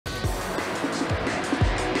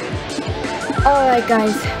Alright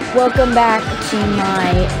guys, welcome back to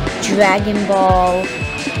my Dragon Ball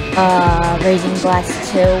Raging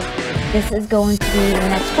Blast 2. This is going to be the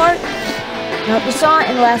next part. Now, if you saw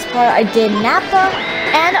in the last part, I did Nappa,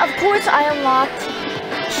 and of course I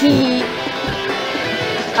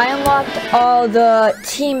unlocked all the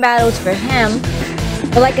team battles for him.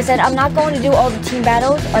 But like I said, I'm not going to do all the team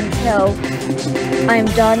battles until I'm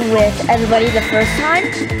done with everybody the first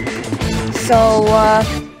time. So,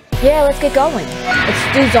 yeah, let's get going. Let's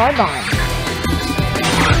do Zarbon.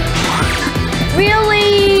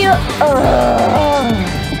 Really?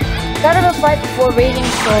 Gotta go fight before Raging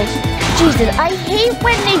Soul. Jesus, I hate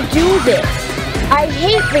when they do this. I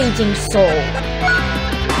hate Raging Soul.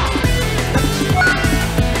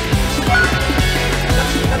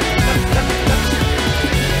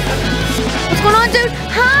 What's going on, dude?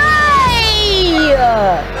 Hi!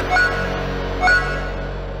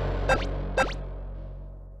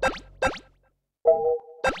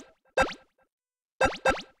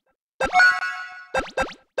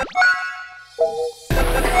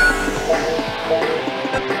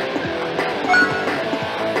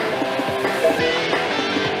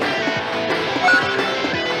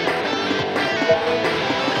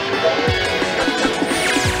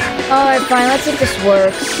 Alright, fine, let's see if this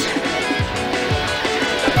works.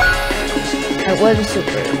 Alright, what are the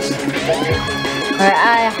supers?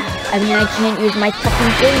 Alright, I mean, I can't use my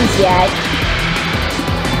fucking things yet.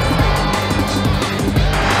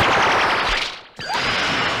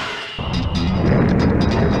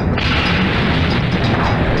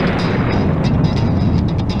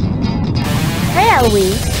 Hey,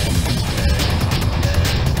 Eloise.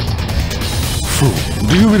 Fool,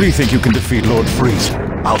 do you really think you can defeat Lord Frieza?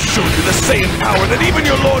 I'll show you the same power that even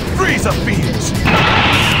your Lord Frieza fears!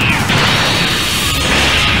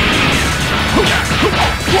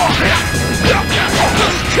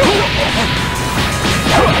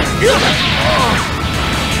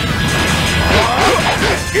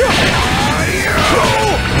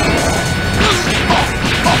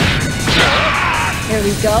 There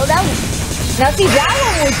we go. Now see, that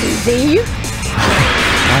one was easy.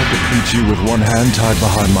 I could beat you with one hand tied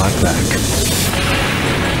behind my back.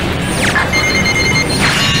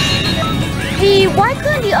 See, why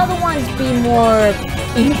couldn't the other ones be more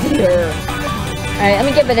easier? Alright, let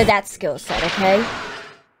me get rid of that skill set, okay?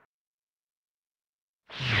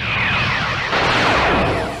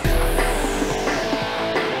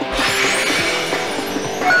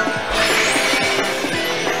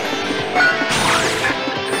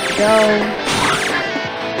 Go.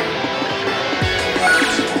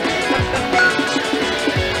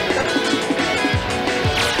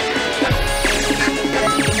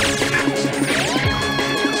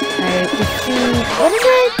 What is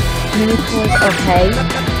it? Mini-course, okay.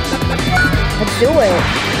 Let's do it.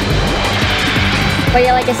 But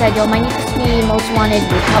yeah, like I said, yo, my Need for Speed Most Wanted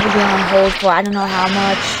will probably be on hold for I don't know how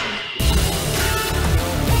much.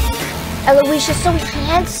 Eloise is so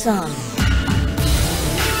handsome.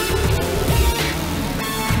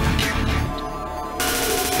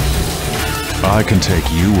 I can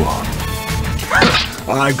take you on.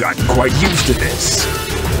 I've gotten quite used to this.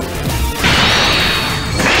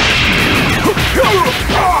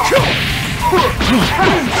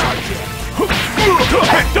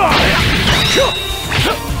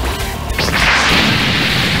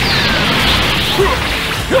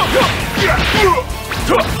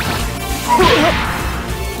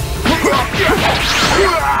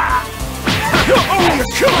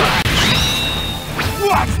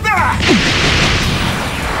 What's that?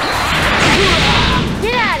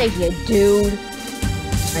 Get out of here, dude.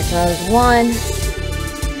 Alright, so that was one.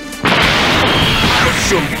 I'll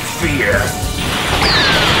show you fear.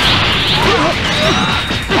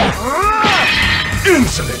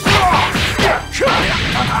 Insolent.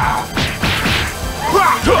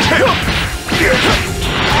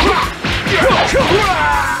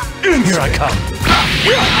 Here I come.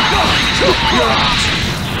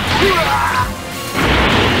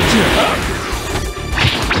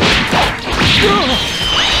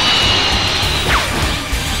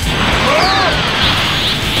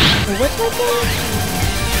 What's my goal?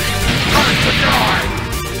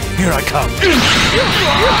 Here I come.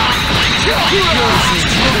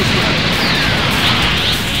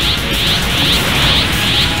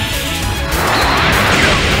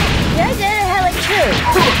 Yeah, I did. I had like two.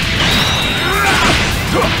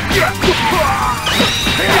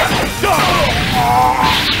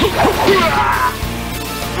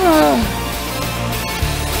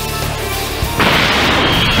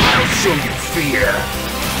 I'll show you fear.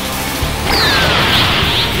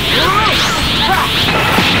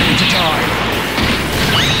 Into time.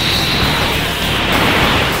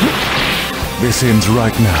 This ends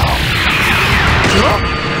right now.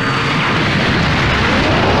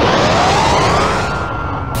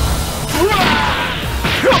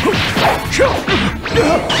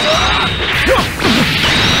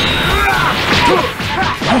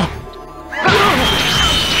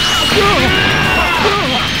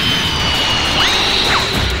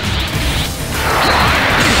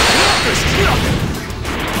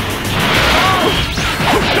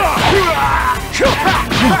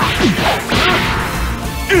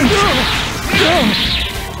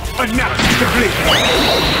 Analysis complete.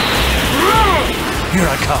 Here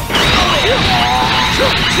I come.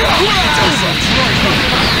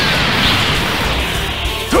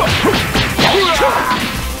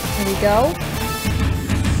 Here we go.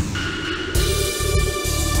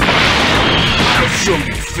 I'll show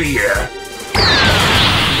you fear.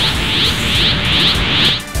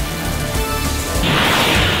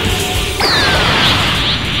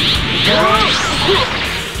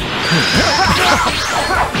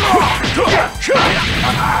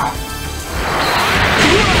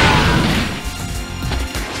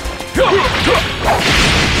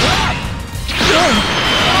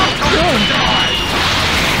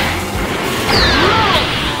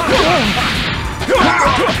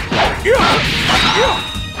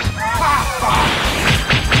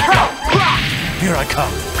 Here I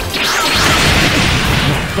come.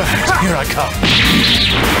 Back. Here I come.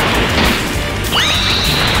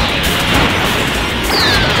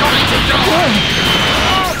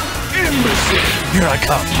 Imbecile! Here I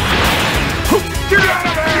come. Get out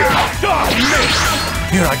of here! Miss!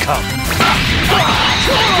 Here I come.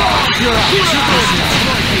 You're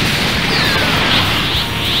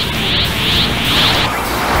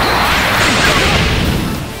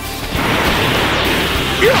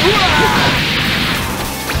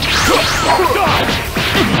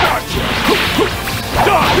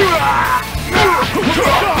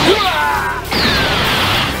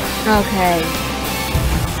Okay.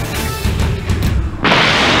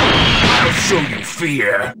 I'll show you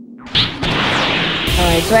fear.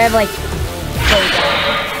 Alright, so I have like...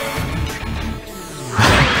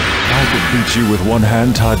 I could beat you with one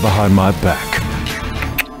hand tied behind my back.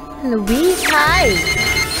 Louise, hi!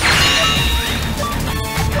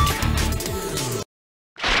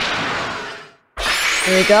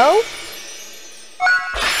 Here we go.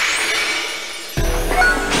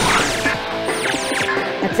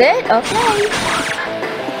 That's it? Okay.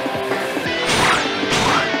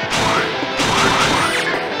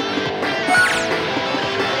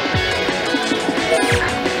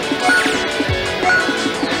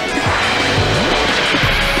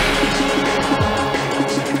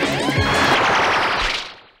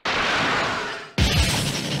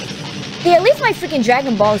 Yeah, at least my freaking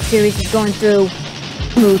Dragon Ball series is going through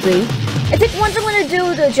smoothly. I think once I'm gonna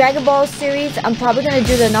do the Dragon Ball series, I'm probably gonna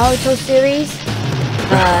do the Naruto series.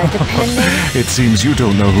 Depending. It seems you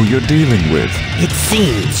don't know who you're dealing with. It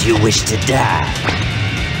seems you wish to die.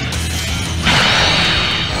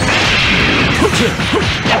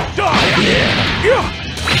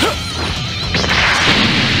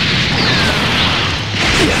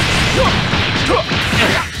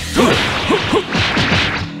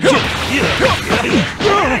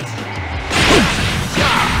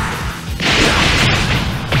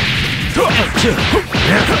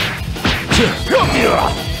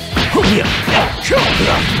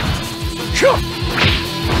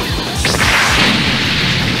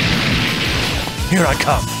 Here I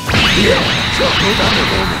come.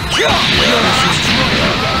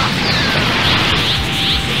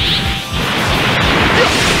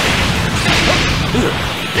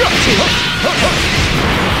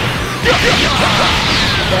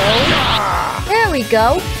 There we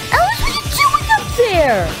go. Alice, what are you doing up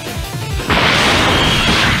there?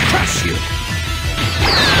 Crush you.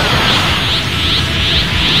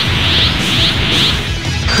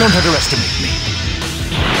 Don't underestimate me.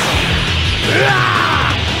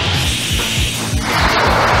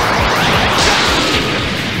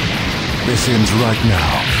 This ends right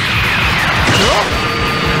now.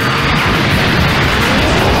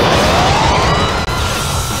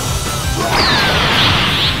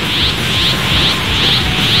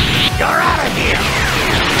 You're out of here!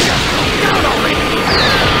 Down already!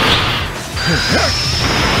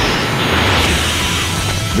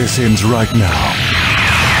 This ends right now.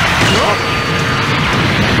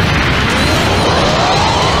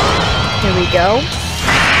 Here we go.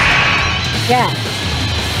 Yeah.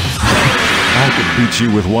 I could beat you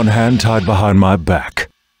with one hand tied behind my back.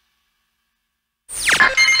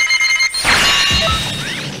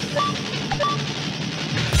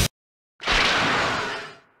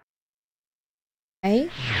 Okay.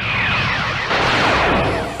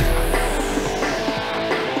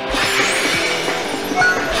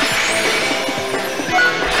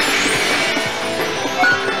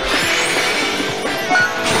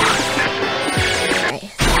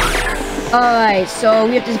 Alright, so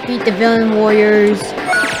we have to defeat the villain warriors.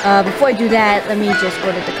 Before I do that, let me just go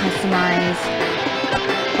to the customize.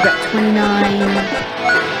 We got 29.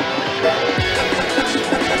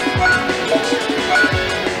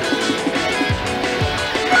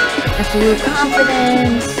 Absolute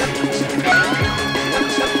confidence.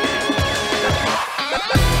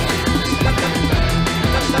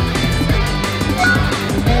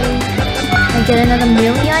 Okay. Can I get another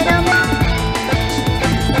melee item?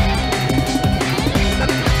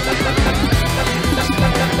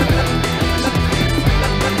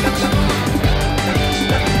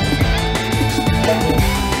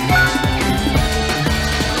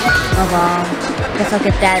 Oh well, guess I'll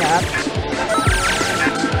get that up.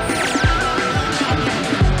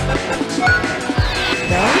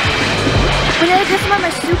 No? But did I customize my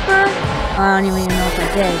super? I don't even know if I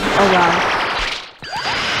did. Oh well.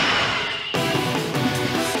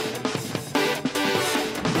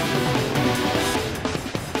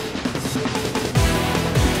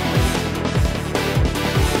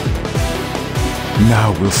 Now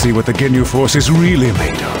we'll see what the Ginyu Force is really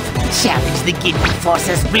made of. Challenge the Ginyu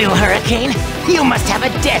Force's Blue Hurricane? You must have a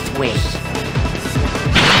death wish.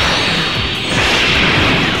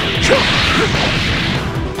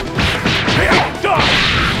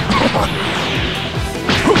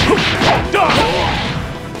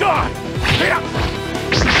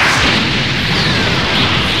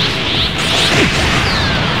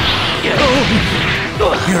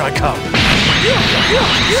 Here I come.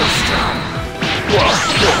 So strong.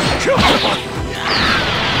 Here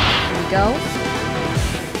we go.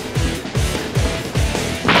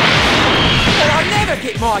 But I'll never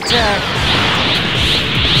get my turn.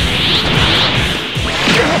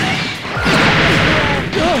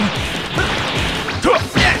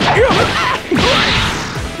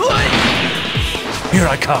 Here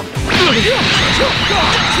I come.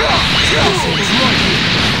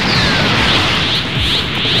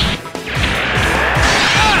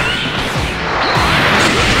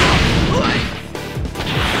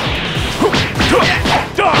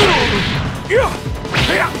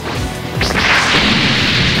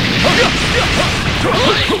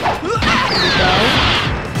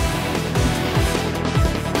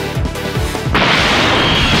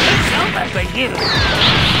 Over for you.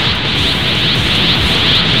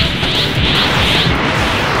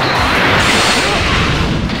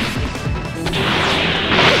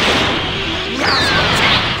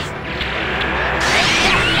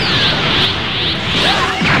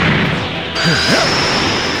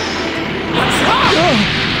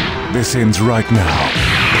 This ends right now.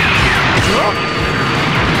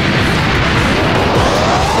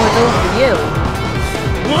 Or those for you.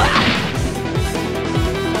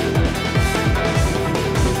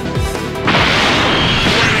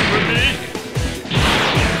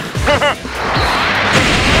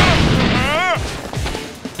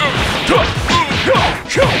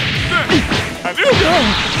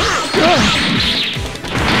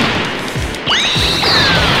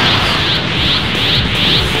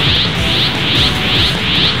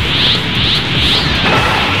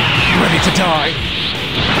 Ready to die.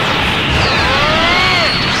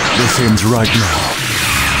 This ends right now.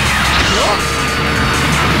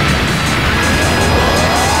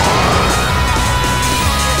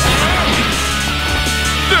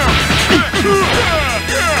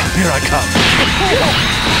 Here I come.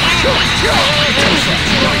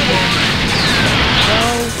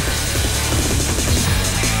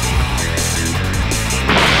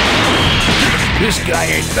 This guy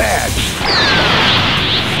ain't bad.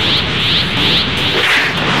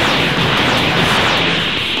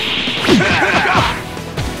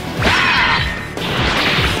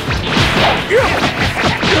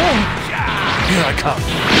 Here I come.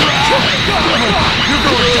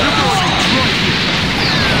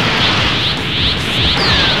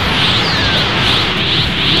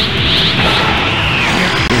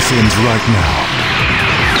 This ends right now.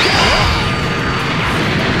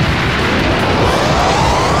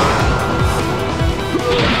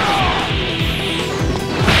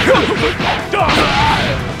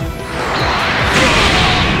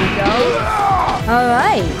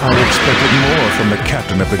 Alright. I expected more from the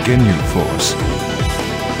captain of the Ginyu Force.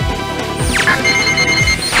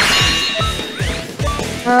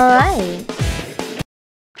 Alright.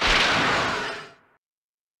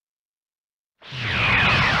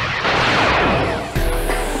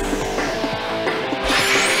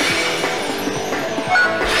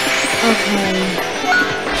 Okay.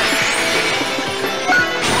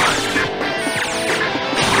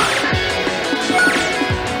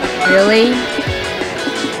 Really?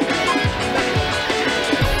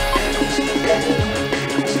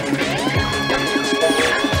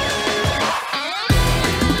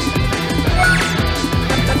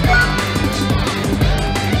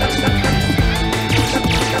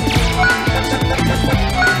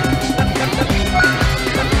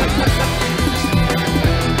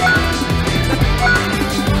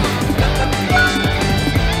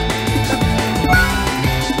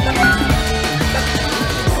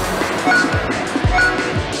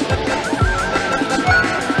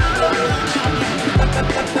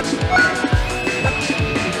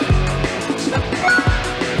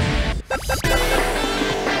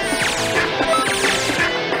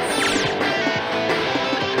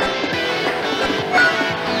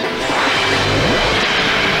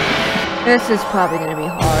 This is probably gonna be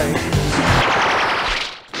hard.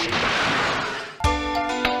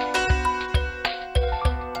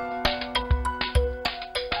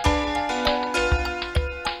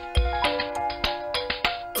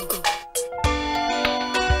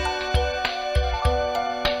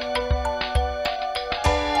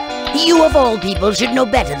 You of all people should know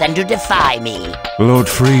better than to defy me. Lord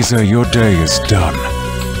Frieza, your day is done.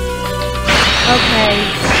 Okay.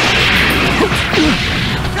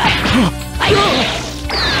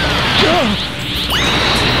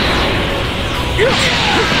 You're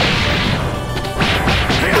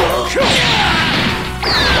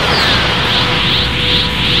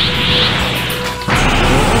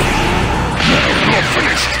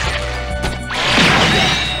finished.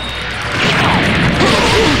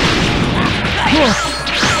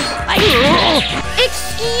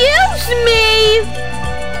 Excuse me!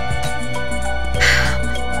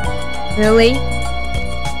 Really?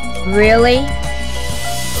 Really?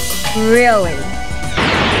 Really?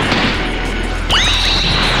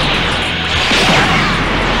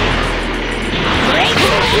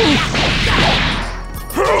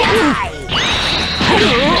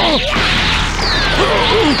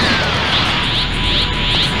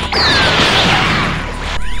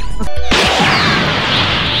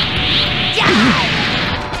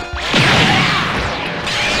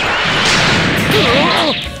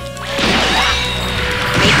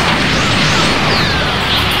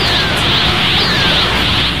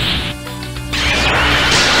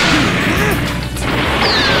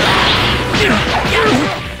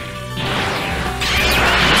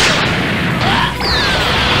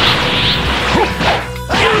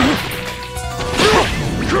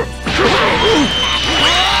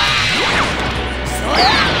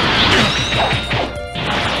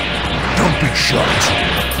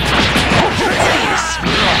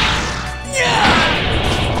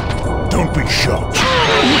 Don't be shocked.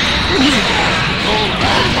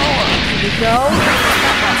 Here we go.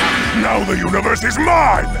 Now the universe is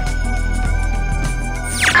mine!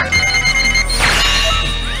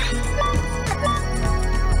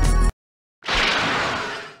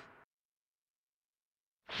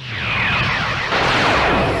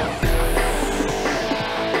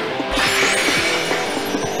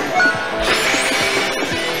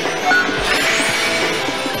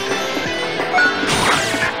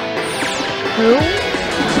 Who?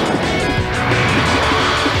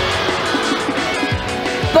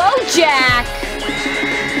 Bojack!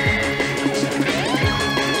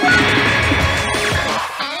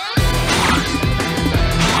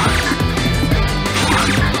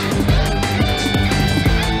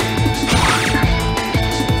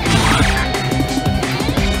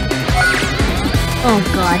 Oh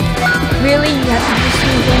god. Really? You have to do this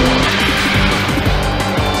game?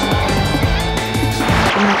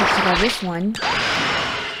 I'm not gonna about this one.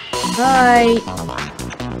 Bye!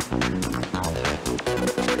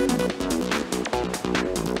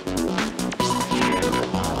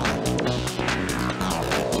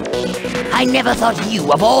 I never thought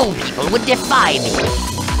you, of all people, would defy me.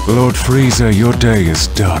 Lord Frieza, your day is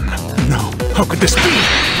done. No, how could this be?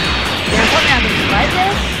 There's something I can survive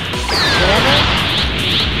this? Whatever.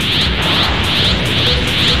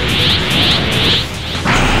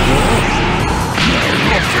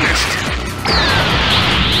 You're finished.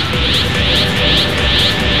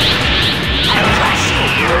 I'll crush you.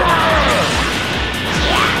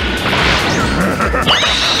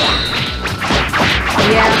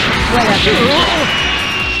 Yeah, whatever.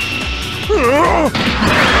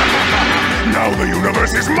 Now the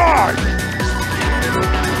universe is mine!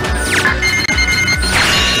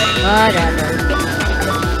 Whatever.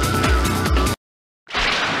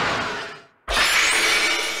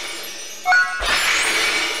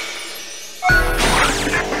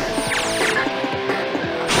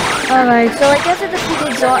 Alright, so I guess I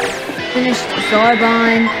defeated finished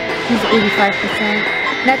Zarbon. He's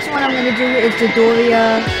 85%. Next one I'm gonna do is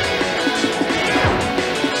Dodoria.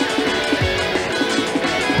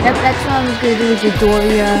 Yep, next one I'm gonna do is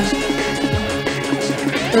Dodoria.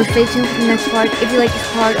 So stay tuned for the next part. If you like this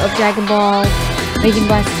part of Dragon Ball Raging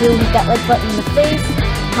Blast 2, hit that like button in the face.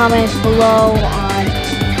 Comment below on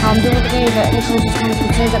how I'm doing with the game. If there are any comments,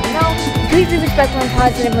 concerns, let me know. Please be respectful and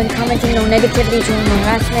positive when commenting. No negativity, showing no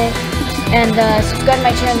harassment. And subscribe to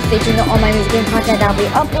my channel and stay tuned to all my music game content I'll be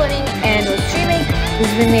uploading and or streaming. This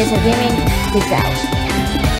has been me, Gaming. Peace out.